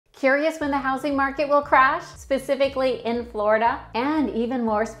Curious when the housing market will crash, specifically in Florida, and even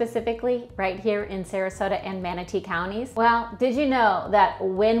more specifically right here in Sarasota and Manatee counties? Well, did you know that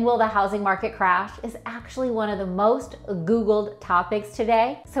when will the housing market crash is actually one of the most Googled topics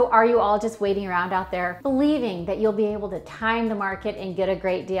today? So are you all just waiting around out there believing that you'll be able to time the market and get a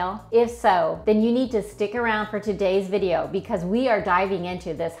great deal? If so, then you need to stick around for today's video because we are diving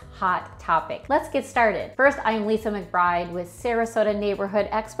into this hot topic. Let's get started. First, I am Lisa McBride with Sarasota Neighborhood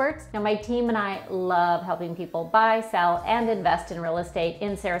Experts. Now, my team and I love helping people buy, sell, and invest in real estate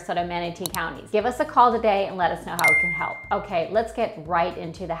in Sarasota, Manatee counties. Give us a call today and let us know how we can help. Okay, let's get right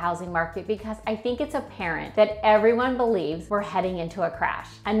into the housing market because I think it's apparent that everyone believes we're heading into a crash.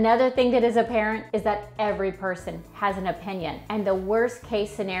 Another thing that is apparent is that every person has an opinion, and the worst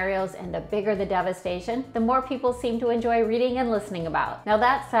case scenarios and the bigger the devastation, the more people seem to enjoy reading and listening about. Now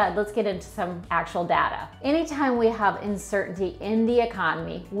that said, let's get into some actual data. Anytime we have uncertainty in the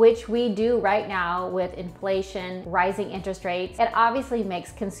economy, which we do right now with inflation, rising interest rates, it obviously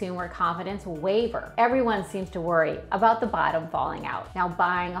makes consumer confidence waver. Everyone seems to worry about the bottom falling out. Now,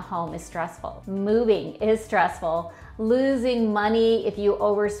 buying a home is stressful. Moving is stressful. Losing money if you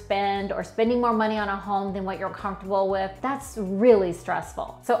overspend or spending more money on a home than what you're comfortable with, that's really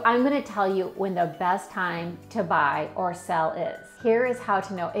stressful. So I'm going to tell you when the best time to buy or sell is. Here is how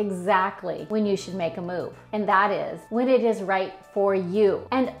to know exactly when you should make a move, and that is when it is right for you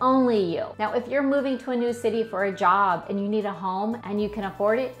and only you. Now, if you're moving to a new city for a job and you need a home and you can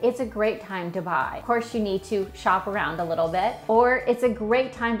afford it, it's a great time to buy. Of course, you need to shop around a little bit, or it's a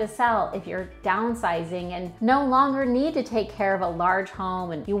great time to sell if you're downsizing and no longer need to take care of a large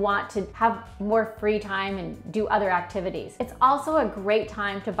home and you want to have more free time and do other activities. It's also a great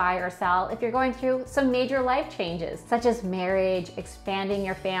time to buy or sell if you're going through some major life changes, such as marriage, expanding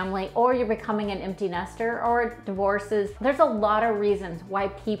your family, or you're becoming an empty nester, or divorces. There's a lot of reasons why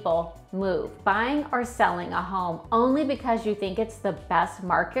people move. Buying or selling a home only because you think it's the best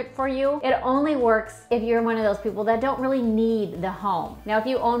market for you, it only works if you're one of those people that don't really need the home. Now, if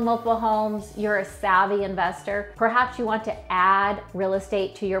you own multiple homes, you're a savvy investor, perhaps you want to add real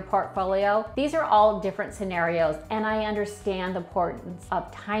estate to your portfolio. These are all different scenarios, and I understand the importance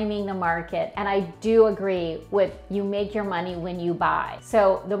of timing the market, and I do agree with you make your money when you buy.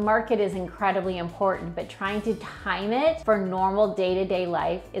 So the market is incredibly important, but trying to time it for normal day-to-day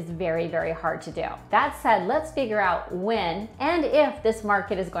life is very hard to do. That said, let's figure out when and if this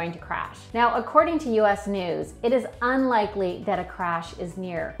market is going to crash. Now, according to US News, it is unlikely that a crash is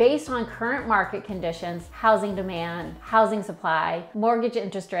near. Based on current market conditions, housing demand, housing supply, mortgage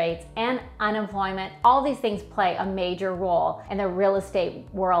interest rates, and unemployment, all these things play a major role in the real estate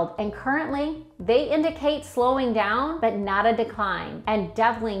world. And currently, they indicate slowing down, but not a decline, and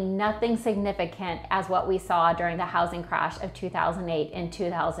definitely nothing significant as what we saw during the housing crash of 2008 and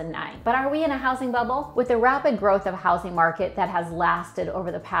 2009. But are we in a housing bubble? With the rapid growth of housing market that has lasted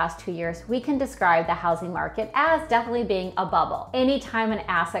over the past 2 years, we can describe the housing market as definitely being a bubble. Anytime an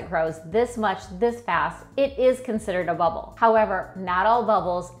asset grows this much, this fast, it is considered a bubble. However, not all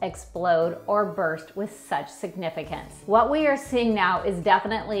bubbles explode or burst with such significance. What we are seeing now is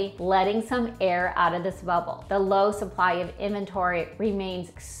definitely letting some air out of this bubble. The low supply of inventory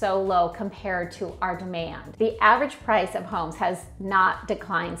remains so low compared to our demand. The average price of homes has not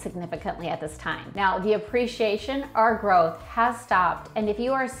declined significantly at this time. Now, the appreciation or growth has stopped, and if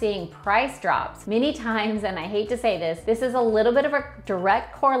you are seeing price drops many times, and I hate to say this is a little bit of a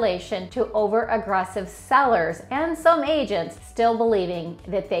direct correlation to over-aggressive sellers and some agents still believing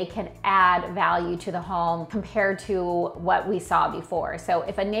that they can add value to the home compared to what we saw before. So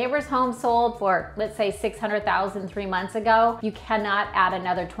if a neighbor's home sold for, let's say, $600,000 3 months ago, you cannot add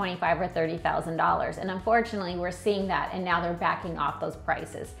another $25,000 or $30,000. And unfortunately, we're seeing that, and now they're backing off those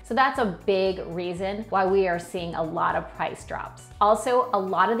prices. So that's a big reason why we are seeing a lot of price drops. Also, a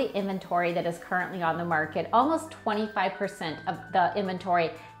lot of the inventory that is currently on the market, almost 25% of the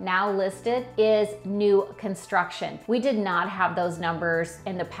inventory now listed is new construction. We did not have those numbers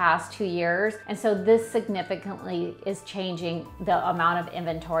in the past 2 years, and so this significantly is changing the amount of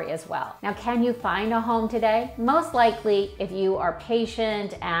inventory as well. Now, can you find a home today? Most likely, if you are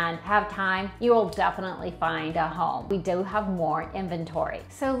patient and have time, you will definitely find a home. We do have more inventory.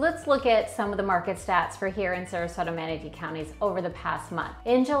 So let's look at some of the market stats for here in Sarasota, Manatee counties over the past month.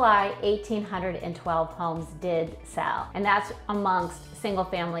 In July, 1,812 homes did sell, and that's amongst single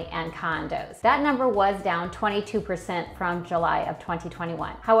family multifamily and condos. That number was down 22% from July of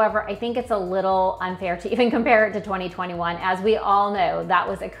 2021. However, I think it's a little unfair to even compare it to 2021. As we all know, that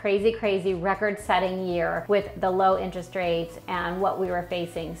was a crazy record-setting year with the low interest rates and what we were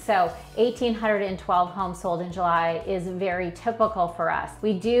facing. So 1,812 homes sold in July is very typical for us.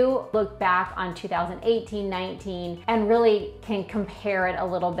 We do look back on 2018, 19, and really can compare it a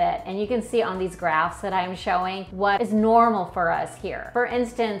little bit. And you can see on these graphs that I'm showing what is normal for us here. For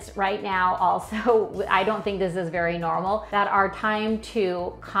instance, right now also, I don't think this is very normal, that our time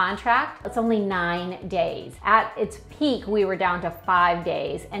to contract, it's only 9 days. At its peak, we were down to 5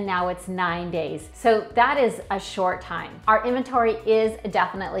 days, and now it's 9 days. So that is a short time. Our inventory is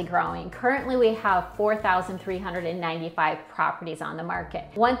definitely growing. Currently, we have 4,395 properties on the market.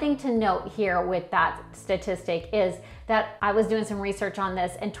 One thing to note here with that statistic is that I was doing some research on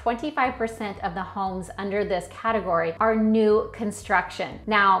this, and 25% of the homes under this category are new construction.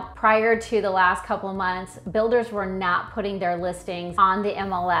 Now, prior to the last couple of months, builders were not putting their listings on the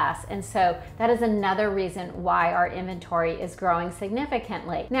MLS, and so that is another reason why our inventory is growing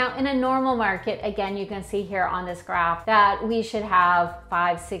significantly. Now, in a normal market, again, you can see here on this graph that we should have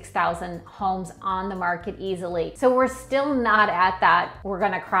 5,000-6,000 homes on the market easily. So we're still not at that we're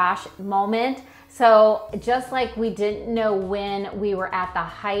gonna crash moment. So just like we didn't know when we were at the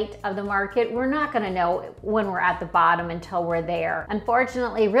height of the market, we're not gonna know when we're at the bottom until we're there.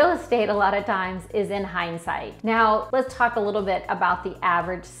 Unfortunately, real estate a lot of times is in hindsight. Now, let's talk a little bit about the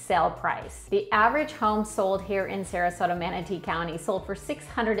average sale price. The average home sold here in Sarasota, Manatee County sold for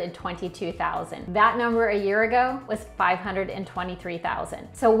 $622,000. That number a year ago was $523,000.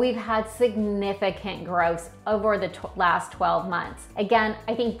 So we've had significant growth over the last 12 months. Again,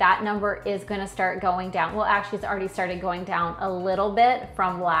 I think that number is gonna start going down. Well, actually, it's already started going down a little bit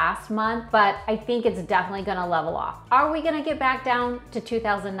from last month, but I think it's definitely gonna level off. Are we gonna get back down to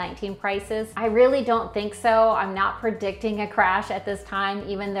 2019 prices? I really don't think so. I'm not predicting a crash at this time,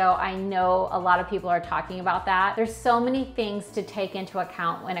 even though I know a lot of people are talking about that. There's so many things to take into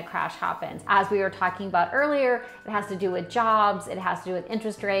account when a crash happens. As we were talking about earlier, it has to do with jobs, it has to do with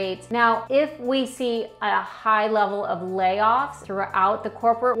interest rates. Now, if we see a high level of layoffs throughout the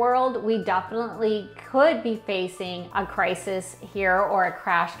corporate world, we definitely could be facing a crisis here or a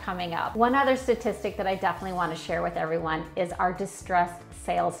crash coming up. One other statistic that I definitely want to share with everyone is our distressed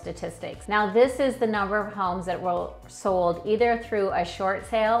sales statistics. Now, this is the number of homes that were sold either through a short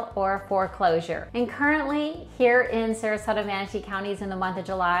sale or a foreclosure. And currently here in Sarasota, Manatee counties in the month of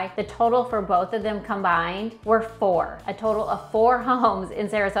July, the total for both of them combined were 4. A total of 4 homes in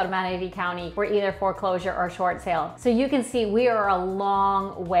Sarasota, Manatee County were either foreclosure or short sale. So you can see we are a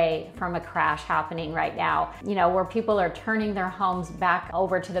long way from a crash happening right now, you know, where people are turning their homes back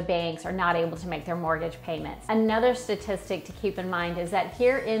over to the banks or not able to make their mortgage payments. Another statistic to keep in mind is that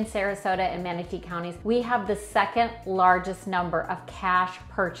here in Sarasota and Manatee counties, we have the second largest number of cash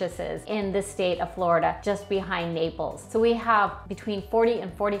purchases in the state of Florida, just behind Naples. So we have between 40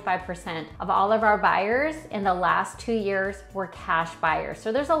 and 45% of all of our buyers in the last 2 years were cash buyers.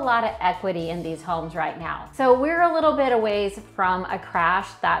 So there's a lot of equity in these homes right now. So we're a little bit a ways from a crash,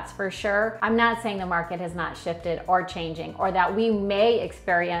 that's for sure. I'm not saying the market has not shifted or changing, or that we may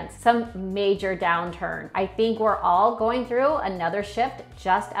experience some major downturn. I think we're all going through another shift,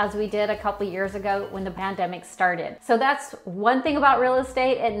 just as we did a couple years ago when the pandemic started. So that's one thing about real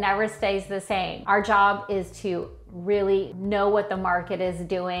estate, it never stays the same. Our job is to really know what the market is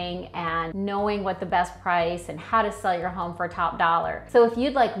doing and knowing what the best price and how to sell your home for top dollar. So if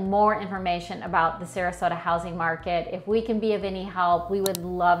you'd like more information about the Sarasota housing market, if we can be of any help, we would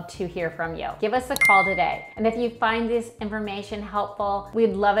love to hear from you. Give us a call today. And if you find this information helpful,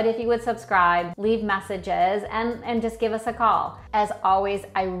 we'd love it if you would subscribe, leave messages, and just give us a call. As always,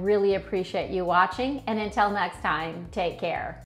 I really appreciate you watching, and until next time, take care.